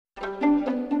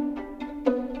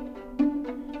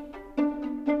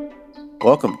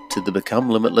Welcome to the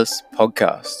Become Limitless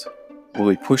podcast, where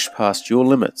we push past your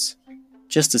limits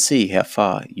just to see how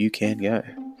far you can go.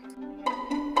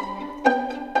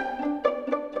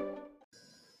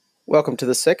 Welcome to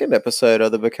the second episode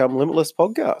of the Become Limitless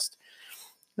podcast.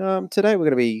 Today we're going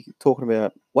to be talking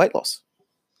about weight loss.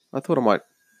 I thought I might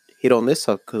hit on this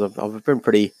because I've been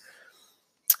pretty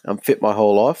fit my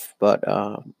whole life, but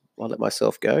I let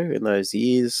myself go in those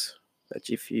years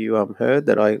that if you heard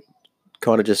that I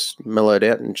kind of just mellowed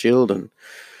out and chilled and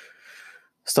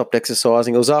stopped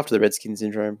exercising. It was after the red skin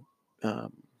syndrome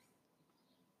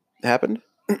happened,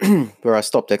 where I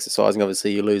stopped exercising.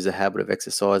 Obviously, you lose the habit of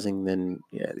exercising, then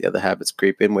the other habits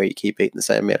creep in where you keep eating the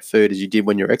same amount of food as you did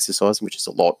when you're exercising, which is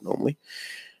a lot normally,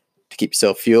 to keep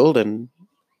yourself fueled. And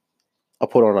I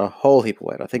put on a whole heap of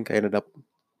weight. I think I ended up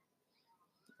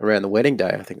around the wedding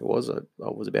day, I think it was, I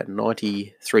was about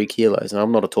 93 kilos, and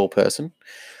I'm not a tall person.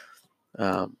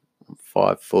 I'm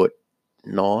 5'9",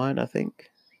 I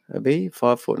think. I'd be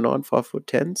 5'9",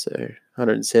 5'10", so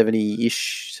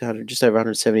 170-ish, just over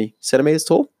 170 centimeters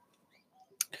tall.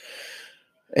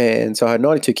 And so I had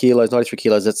 92 kilos, 93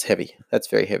 kilos. That's heavy. That's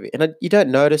very heavy. And you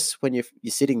don't notice when you're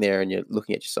sitting there and you're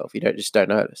looking at yourself. You don't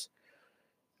notice.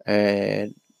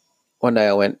 And one day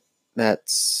I went,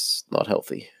 that's not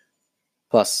healthy.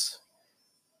 Plus,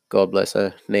 God bless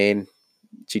her, Nan,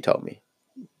 she told me,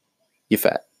 you're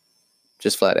fat.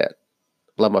 Just flat out.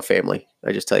 Love my family.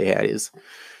 They just tell you how it is.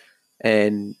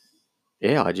 And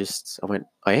yeah, I went,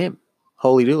 I am.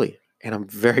 Holy dooly. And I'm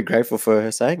very grateful for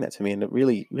her saying that to me. And it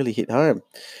really, really hit home.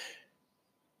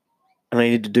 And I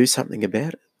needed to do something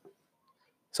about it.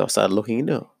 So I started looking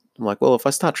into it. I'm like, well, if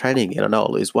I start training again, I know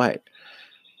I'll lose weight.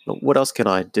 But what else can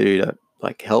I do to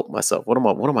help myself? What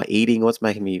am I eating? What's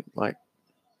making me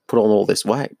put on all this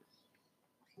weight?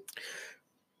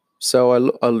 So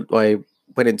I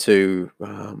went into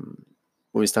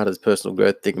when we started this personal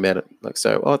growth thing about it.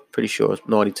 I'm pretty sure it's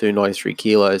 92, 93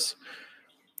 kilos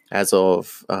as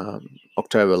of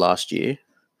October last year.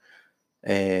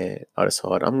 And I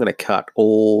decided I'm going to cut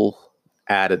all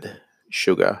added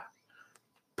sugar.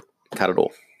 Cut it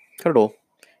all.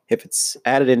 If it's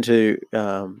added into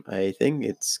a thing,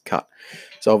 it's cut.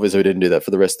 So obviously we didn't do that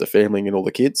for the rest of the family and all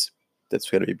the kids. That's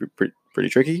going to be pretty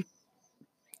tricky,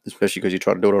 especially because you're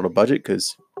trying to do it on a budget,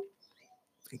 because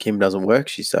Kim doesn't work.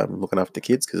 She's looking after the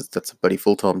kids because that's a bloody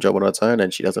full-time job on its own,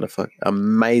 and she does an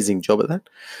amazing job at that.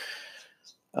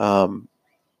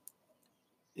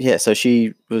 So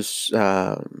she was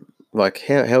like,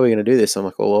 how are we going to do this? I'm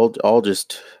like, well, I'll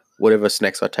just, whatever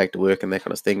snacks I take to work and that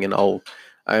kind of thing, and I'll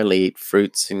only eat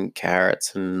fruits and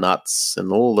carrots and nuts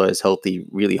and all those healthy,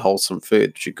 really wholesome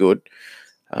food, which are good.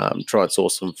 Try and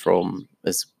source them from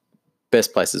as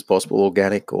best places as possible,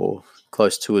 organic or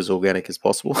close to as organic as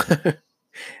possible,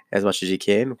 as much as you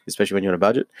can, especially when you're on a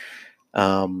budget.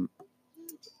 And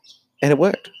it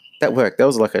worked. That worked. That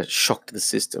was like a shock to the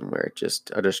system where I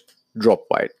just dropped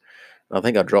weight. And I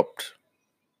think I dropped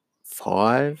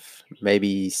 5,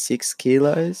 maybe 6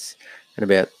 kilos in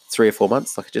about 3 or 4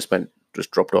 months. It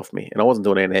just dropped off me, and I wasn't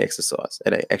doing any extra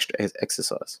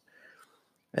exercise.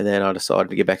 And then I decided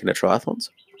to get back into triathlons.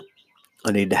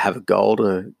 I needed to have a goal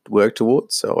to work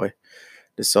towards, so I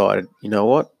decided, you know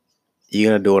what, you're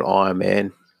going to do an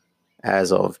Ironman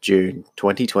as of June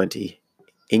 2020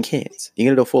 in Cairns. You're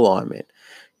going to do a full Ironman.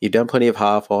 You've done plenty of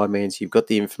half Ironmans. You've got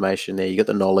the information there. You've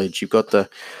got the knowledge. You've got the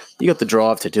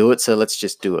drive to do it. So let's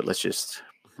just do it. Let's just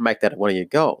make that one of your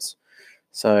goals.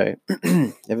 So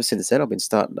ever since then, I've been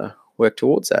starting to work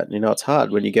towards that. And, it's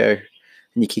hard when you go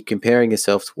and you keep comparing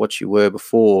yourself to what you were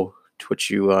before to what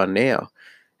you are now.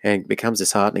 And it becomes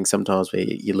disheartening sometimes where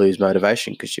you lose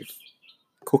motivation because you've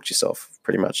cooked yourself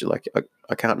pretty much. You're like,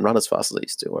 I can't run as fast as I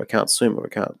used to, or I can't swim, or I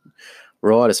can't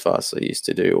ride as fast as I used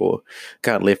to do, or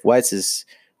can't lift weights as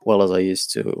well as I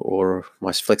used to, or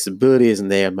my flexibility isn't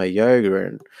there in my yoga,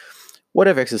 and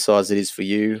whatever exercise it is for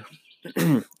you.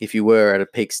 If you were at a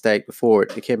peak state before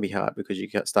it can be hard because you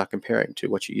can't start comparing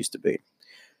to what you used to be.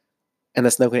 And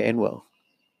that's not going to end well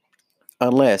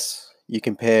unless you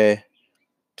compare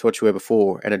to what you were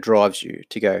before and it drives you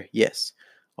to go, yes,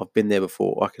 I've been there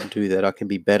before, I can do that, I can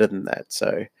be better than that.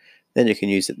 So then you can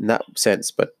use it in that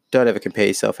sense, but don't ever compare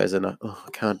yourself as I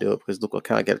can't do it because look, I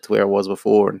can't get it to where I was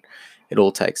before, and it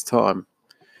all takes time.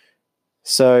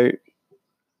 So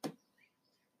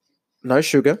no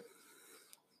sugar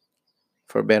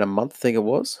for about a month, I think it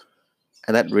was,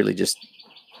 and that really just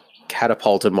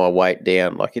catapulted my weight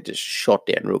down. It just shot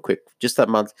down real quick, just that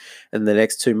month. And the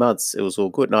next 2 months, it was all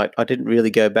good. And I didn't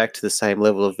really go back to the same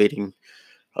level of eating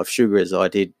of sugar as I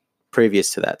did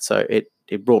previous to that. So it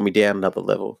brought me down another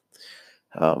level.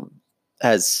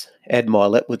 As Ed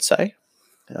Milet would say,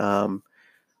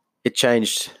 it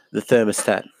changed the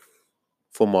thermostat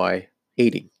for my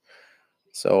eating.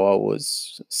 So I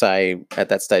was, say, at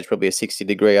that stage, probably a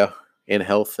 60-degree in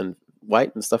health and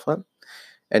weight and stuff like that.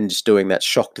 And just doing that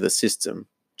shock to the system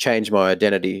changed my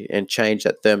identity and changed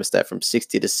that thermostat from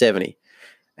 60 to 70.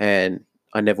 And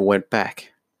I never went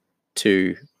back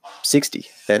to 60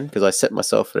 then, because I set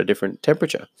myself at a different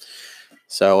temperature.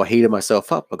 So I heated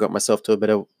myself up. I got myself to a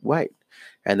better weight.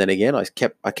 And then again, I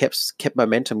kept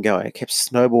momentum going. I kept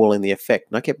snowballing the effect.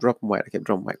 And I kept dropping weight.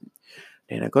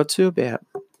 And I got to about,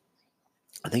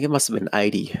 I think it must have been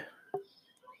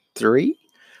 83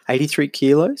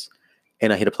 kilos.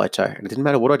 And I hit a plateau. And it didn't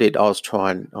matter what I did. I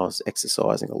was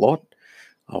exercising a lot.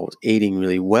 I was eating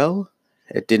really well.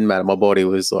 It didn't matter. My body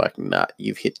was like, nah,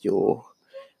 you've hit your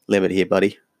limit here,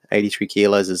 buddy. 83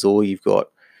 kilos is all you've got.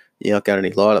 You're not going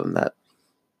any lighter than that.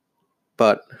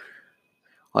 But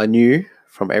I knew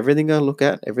from everything I look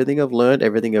at, everything I've learned,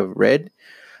 everything I've read,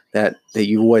 that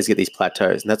you always get these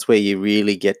plateaus. And that's where you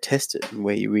really get tested and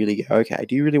where you really go, okay,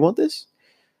 do you really want this?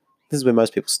 This is where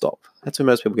most people stop. That's where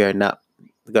most people go, nah,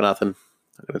 I've got nothing.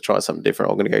 I'm going to try something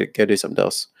different. I'm going to go do something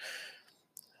else.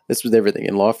 That's with everything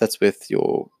in life. That's with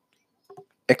your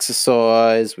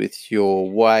exercise, with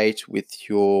your weight, with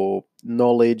your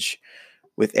knowledge,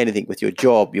 with anything, with your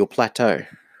job, your plateau.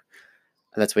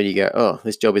 And that's when you go, oh,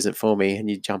 this job isn't for me, and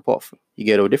you jump off. You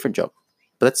go to a different job.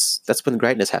 But that's when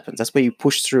greatness happens. That's where you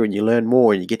push through and you learn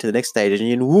more and you get to the next stage and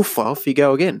you woof, off you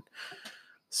go again.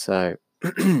 So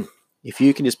if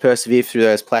you can just persevere through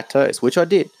those plateaus, which I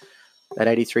did, that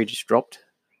 83 just dropped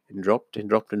and dropped and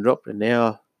dropped and dropped. And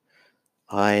now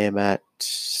I am at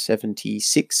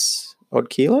 76 odd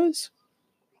kilos.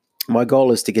 My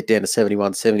goal is to get down to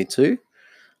 71, 72.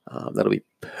 That'll be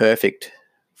perfect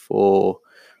for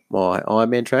my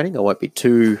Ironman training. I won't be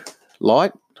too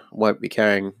light. I won't be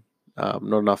carrying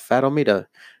not enough fat on me to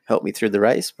help me through the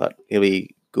race, but it'll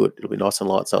be good. It'll be nice and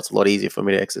light, so it's a lot easier for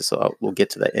me to exercise. We'll get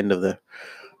to the end of the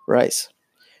race.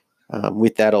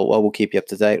 With that, I will keep you up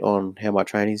to date on how my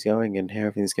training's going and how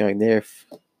everything's going there. If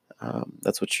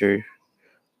that's what you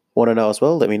want to know as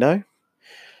well, let me know.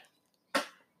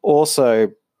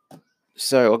 Also,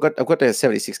 so I've got down to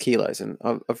 76 kilos, and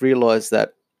I've realised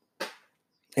that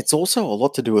it's also a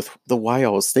lot to do with the way I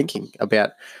was thinking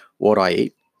about what I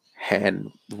eat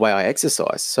and the way I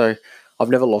exercise. So I've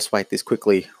never lost weight this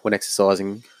quickly when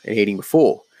exercising and eating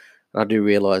before. And I do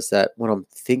realise that when I'm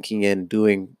thinking and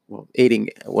doing, eating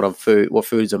what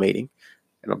foods I'm eating,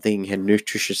 and I'm thinking how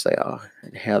nutritious they are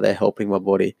and how they're helping my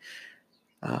body,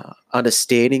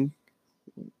 understanding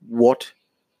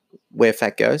where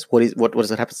fat goes, what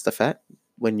does it happen to the fat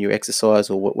when you exercise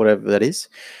or whatever that is,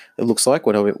 it looks like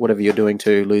whatever you're doing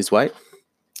to lose weight,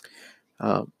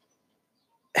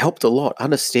 helped a lot.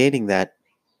 Understanding that,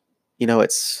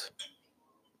 it's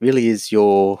really is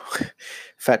your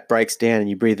fat breaks down and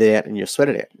you breathe it out and you sweat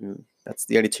it out. And that's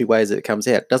the only two ways that it comes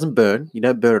out. It doesn't burn. You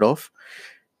don't burn it off.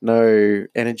 No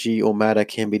energy or matter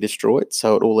can be destroyed.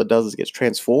 So all it does is gets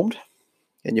transformed,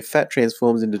 and your fat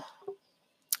transforms into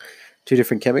two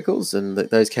different chemicals, and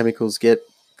those chemicals get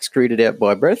excreted out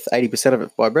by breath, 80% of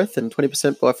it by breath and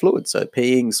 20% by fluid. So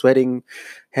peeing, sweating,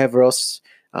 however else,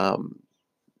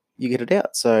 you get it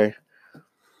out. So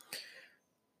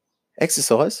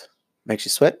exercise makes you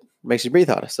sweat, makes you breathe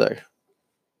harder. So it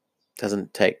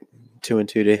doesn't take 2 and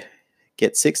 2 to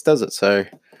get 6, does it? So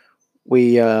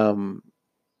when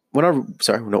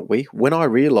I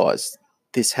realized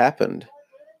this happened,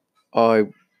 I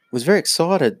was very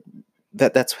excited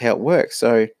that that's how it works.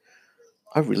 So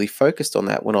I really focused on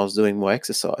that when I was doing my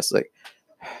exercise. Like,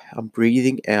 I'm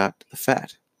breathing out the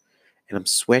fat and I'm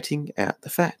sweating out the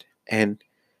fat. And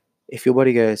if your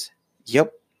body goes,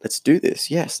 yep, let's do this.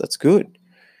 Yes, that's good.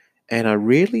 And I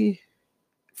really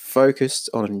focused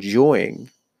on enjoying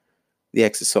the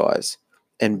exercise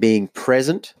and being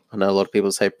present. I know a lot of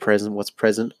people say present, what's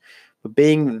present? But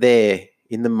being there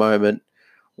in the moment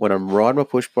when I'm riding my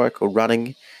push bike or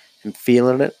running and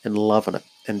feeling it and loving it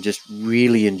and just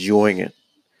really enjoying it.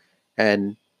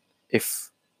 And if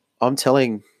I'm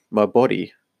telling my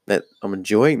body that I'm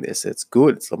enjoying this, it's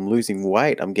good, I'm losing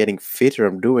weight, I'm getting fitter,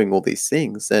 I'm doing all these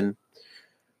things, then,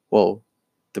 well,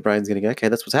 the brain's going to go, okay,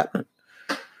 that's what's happening.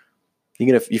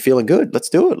 You're feeling good. Let's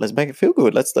do it. Let's make it feel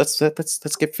good. Let's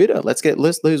get fitter.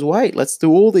 Let's lose weight. Let's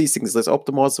do all these things. Let's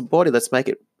optimize the body. Let's make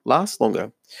it last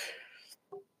longer.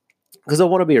 Because I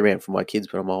want to be around for my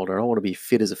kids when I'm older. I want to be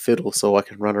fit as a fiddle so I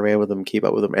can run around with them, keep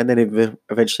up with them. And then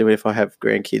eventually, if I have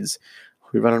grandkids,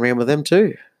 I'll be running around with them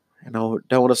too. And I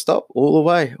don't want to stop all the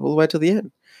way to the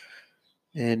end.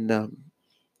 And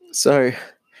so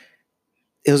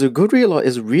it was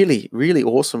a really, really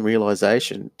awesome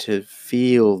realization to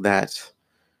feel that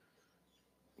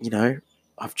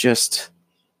I've just,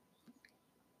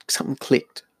 something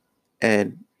clicked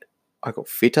and I got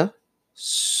fitter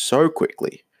so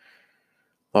quickly.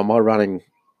 My running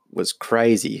was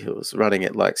crazy. It was running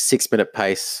at like 6-minute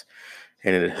pace,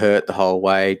 and it hurt the whole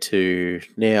way. To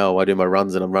now I do my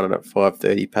runs and I'm running at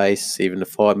 5:30 pace, even the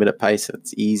 5-minute pace, and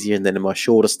it's easier. And then in my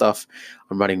shorter stuff,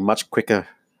 I'm running much quicker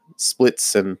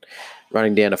splits and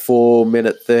running down to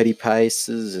 4-minute 30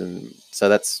 paces. And so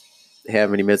that's how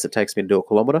many minutes it takes me to do a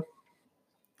kilometre.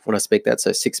 When I speak that,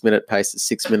 so 6-minute pace is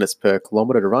 6 minutes per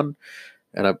kilometre to run,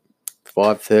 and a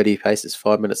 5:30 pace is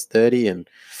 5 minutes 30, and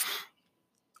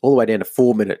all the way down to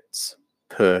 4 minutes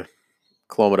per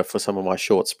kilometre for some of my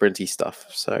short sprinty stuff.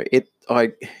 So it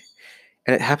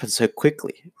happened so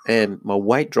quickly, and my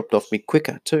weight dropped off me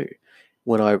quicker too.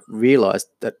 When I realised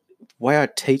that the way I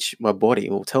teach my body,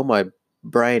 or tell my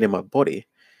brain and my body,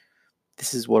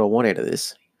 this is what I want out of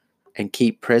this, and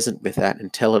keep present with that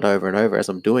and tell it over and over as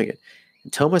I'm doing it.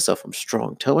 And tell myself I'm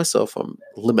strong. Tell myself I'm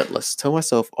limitless. Tell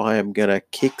myself I am going to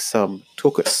kick some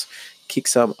tuchus, kick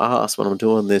some ass when I'm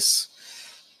doing this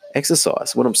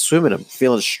exercise. When I'm swimming, I'm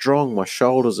feeling strong. My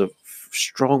shoulders are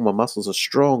strong. My muscles are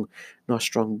strong. Nice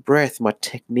strong breath. My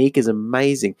technique is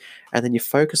amazing. And then you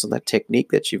focus on that technique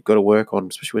that you've got to work on,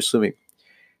 especially with swimming,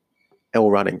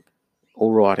 or running,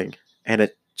 or riding. And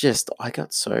I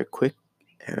got so quick,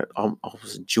 and I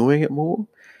was enjoying it more.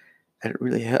 And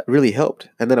it really helped.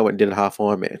 And then I went and did a half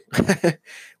Ironman,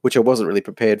 which I wasn't really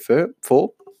prepared for,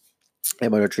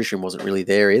 and my nutrition wasn't really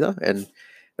there either. And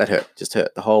that just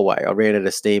hurt the whole way. I ran out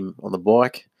of steam on the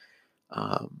bike.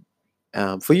 For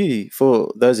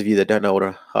those of you that don't know what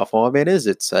a half Ironman is,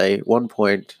 it's a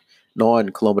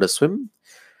 1.9 kilometre swim,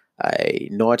 a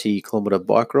 90 kilometre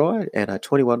bike ride, and a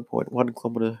 21.1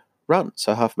 kilometre run,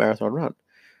 so half marathon run.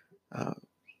 And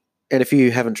if you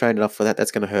haven't trained enough for that,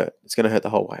 that's going to hurt. It's going to hurt the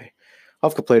whole way.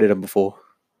 I've completed them before,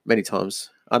 many times,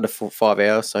 under 5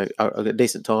 hours. So I got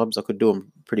decent times. I could do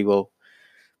them pretty well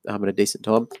in a decent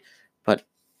time. But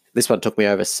this one took me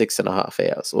over 6.5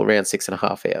 hours, or around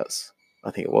 6.5 hours, I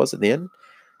think it was at the end.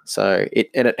 So it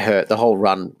hurt. The whole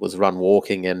run was run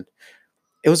walking, and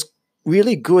it was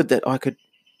really good that I could,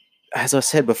 as I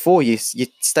said before, you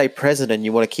stay present and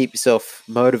you want to keep yourself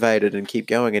motivated and keep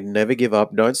going and never give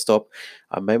up. Don't stop.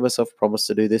 I made myself promise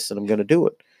to do this, and I'm going to do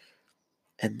it.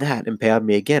 And that empowered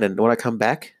me again. And when I come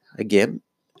back again,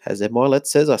 as Ed Milet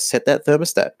says, I set that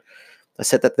thermostat. I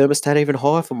set that thermostat even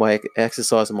higher for my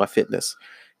exercise and my fitness,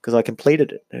 because I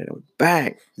completed it. And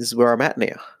bang, this is where I'm at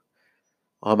now.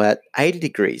 I'm at 80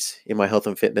 degrees in my health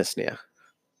and fitness now.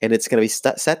 And it's going to be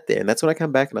sat there. And that's when I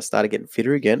come back and I started getting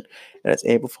fitter again. And it's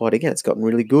amplified again. It's gotten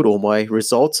really good. All my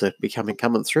results are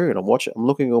coming through. And I'm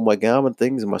looking at all my Garmin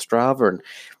things and my Strava. And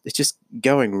it's just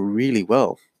going really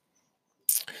well.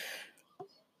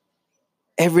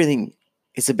 Everything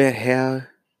is about how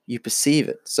you perceive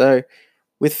it. So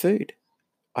with food,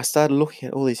 I started looking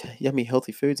at all these yummy,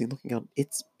 healthy foods and looking on,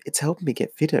 it's helping me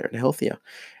get fitter and healthier.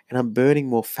 And I'm burning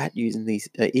more fat using these,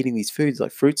 eating these foods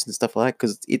like fruits and stuff like that,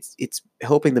 because it's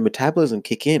helping the metabolism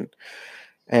kick in.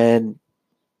 And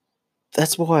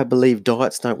that's why I believe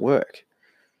diets don't work.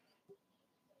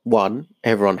 One,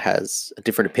 everyone has a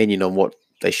different opinion on what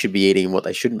they should be eating and what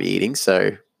they shouldn't be eating.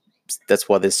 So that's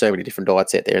why there's so many different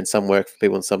diets out there, and some work for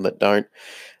people and some that don't.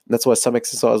 And that's why some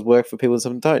exercise work for people and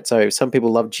some don't. So some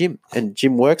people love gym, and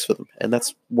gym works for them, and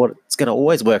that's what it's going to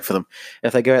always work for them. And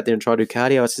if they go out there and try to do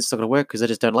cardio, it's just not going to work because they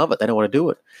just don't love it. They don't want to do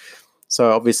it.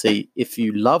 So obviously, if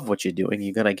you love what you're doing,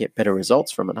 you're going to get better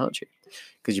results from it, aren't you?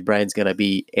 Because your brain's going to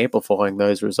be amplifying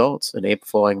those results and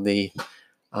amplifying the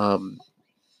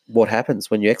what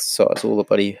happens when you exercise, all the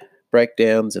body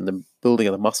breakdowns and the building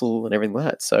of the muscle and everything like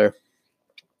that. So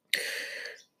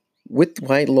with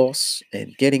weight loss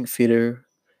and getting fitter,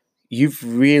 you've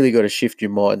really got to shift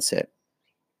your mindset.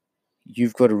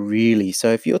 You've got to really,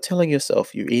 so if you're telling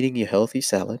yourself you're eating your healthy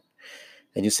salad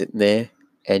and you're sitting there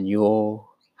and you're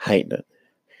hating it,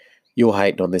 you're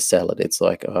hating on this salad. It's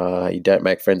like, you don't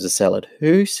make friends with salad.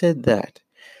 Who said that?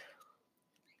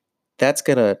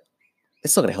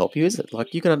 It's not going to help you, is it?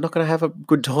 Like, you're not going to have a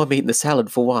good time eating the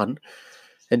salad, for one.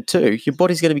 And two, your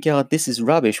body's going to be going, this is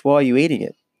rubbish. Why are you eating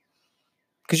it?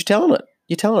 Because you're telling it.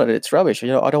 You're telling it it's rubbish. I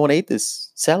don't want to eat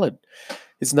this salad.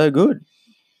 It's no good.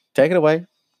 Take it away.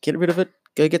 Get rid of it.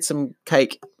 Go get some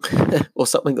cake or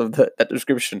something of that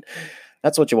description.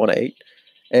 That's what you want to eat.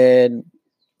 And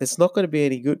it's not going to be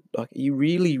any good. Like, you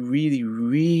really, really,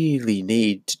 really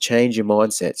need to change your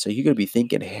mindset. So you're going to be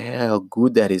thinking how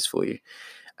good that is for you.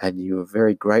 And you're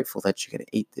very grateful that you're going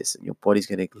to eat this, and your body's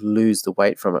going to lose the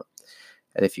weight from it.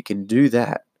 And if you can do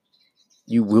that,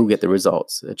 you will get the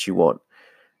results that you want.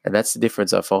 And that's the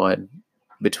difference I find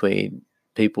between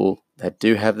people that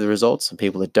do have the results and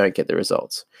people that don't get the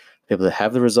results. People that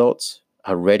have the results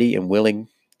are ready and willing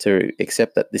to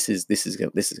accept that this is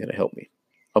going to help me.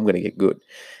 I'm going to get good,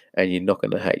 and you're not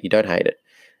going to hate. You don't hate it.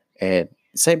 And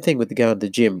same thing with the going to the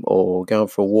gym or going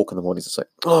for a walk in the morning. It's like,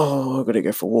 oh, I've got to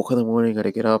go for a walk in the morning. I've got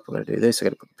to get up. I've got to do this. I've got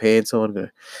to put the pants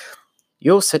on.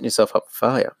 You're setting yourself up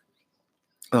for failure.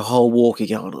 The whole walk,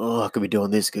 you're going, oh, I could be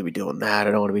doing this, could be doing that.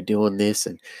 I don't want to be doing this.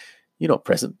 And you're not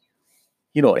present.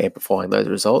 You're not amplifying those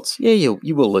results. Yeah,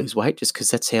 you will lose weight just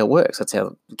because that's how it works. That's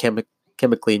how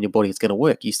chemically in your body it's going to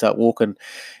work. You start walking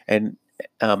and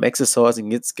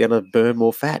exercising, it's going to burn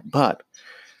more fat. But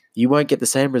you won't get the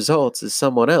same results as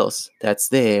someone else that's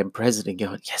there and present and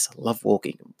going, yes, I love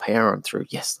walking and powering through.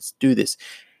 Yes, let's do this.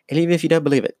 And even if you don't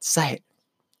believe it, say it.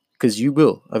 Because you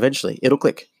will eventually. It'll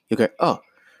click. You'll go, oh,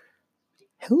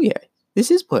 hell yeah, this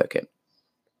is working.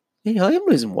 Yeah, I am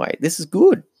losing weight. This is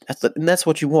good. And that's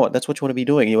what you want. That's what you want to be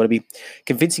doing. You want to be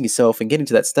convincing yourself and getting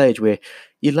to that stage where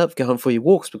you love going for your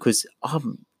walks because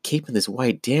I'm keeping this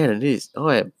weight down and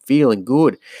I am feeling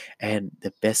good. And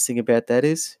the best thing about that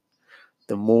is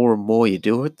the more and more you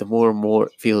do it, the more and more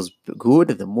it feels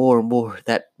good, and the more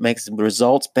that makes the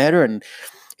results better. And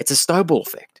it's a snowball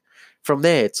effect. From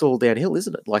there, it's all downhill,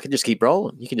 isn't it? Like, it just keep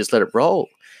rolling. You can just let it roll.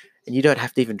 And you don't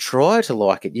have to even try to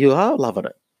like it. You are loving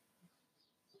it.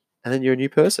 And then you're a new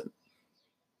person.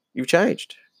 You've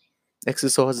changed.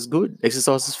 Exercise is good.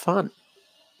 Exercise is fun.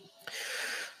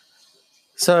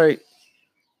 So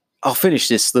I'll finish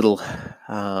this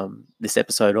this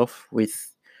episode off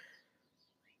with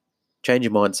change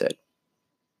your mindset.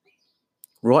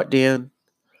 Write down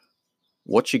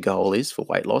what your goal is for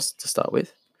weight loss to start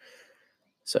with.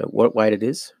 So what weight it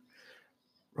is.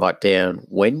 Write down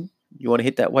when you want to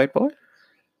hit that weight by.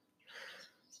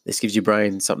 This gives your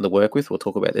brain something to work with. We'll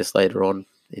talk about this later on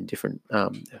in different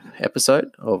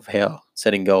episode of how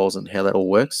setting goals and how that all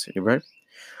works in your brain.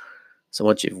 So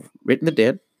once you've written it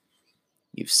down,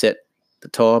 you've set the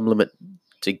time limit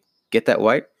to get that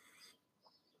weight,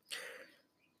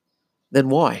 then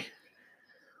why?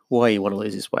 Why you want to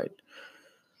lose this weight?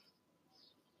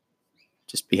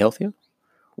 Just be healthier?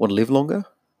 Want to live longer?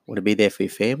 Want to be there for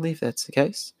your family if that's the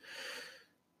case?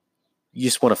 You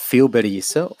just want to feel better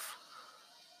yourself?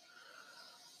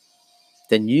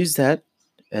 Then use that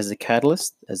as the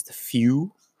catalyst, as the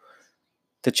fuel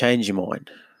to change your mind.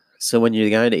 So when you're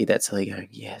going to eat that cell, you're going,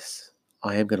 yes,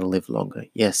 I am going to live longer.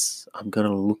 Yes, I'm going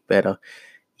to look better.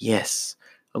 Yes,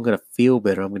 I'm going to feel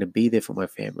better. I'm going to be there for my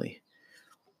family.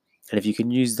 And if you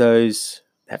can use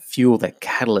that fuel, that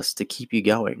catalyst to keep you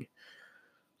going,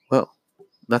 well,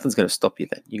 nothing's going to stop you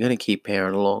then. You're going to keep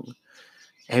powering along.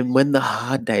 And when the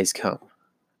hard days come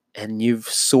and you've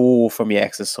sore from your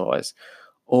exercise,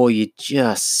 or you're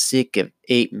just sick of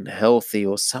eating healthy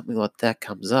or something like that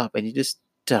comes up and you just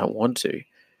don't want to,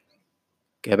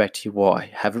 go back to your why.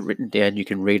 Have it written down. You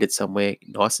can read it somewhere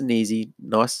nice and easy,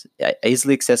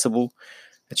 easily accessible,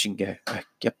 that you can go, oh,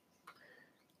 yep,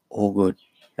 all good.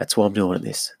 That's why I'm doing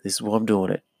this. This is why I'm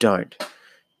doing it. Don't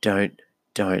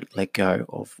let go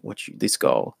of this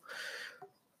goal.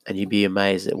 And you'd be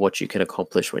amazed at what you can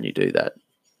accomplish when you do that.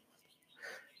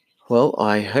 Well,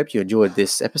 I hope you enjoyed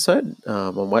this episode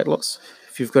on weight loss.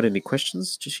 If you've got any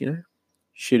questions, just,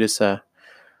 shoot us a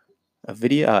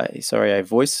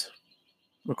voice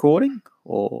recording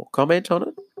or comment on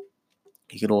it.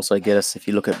 You can also get us if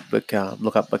you look up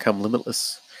Become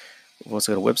Limitless. We've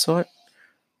also got a website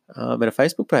and a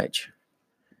Facebook page.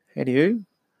 Anywho,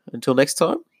 until next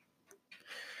time,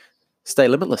 stay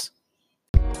limitless.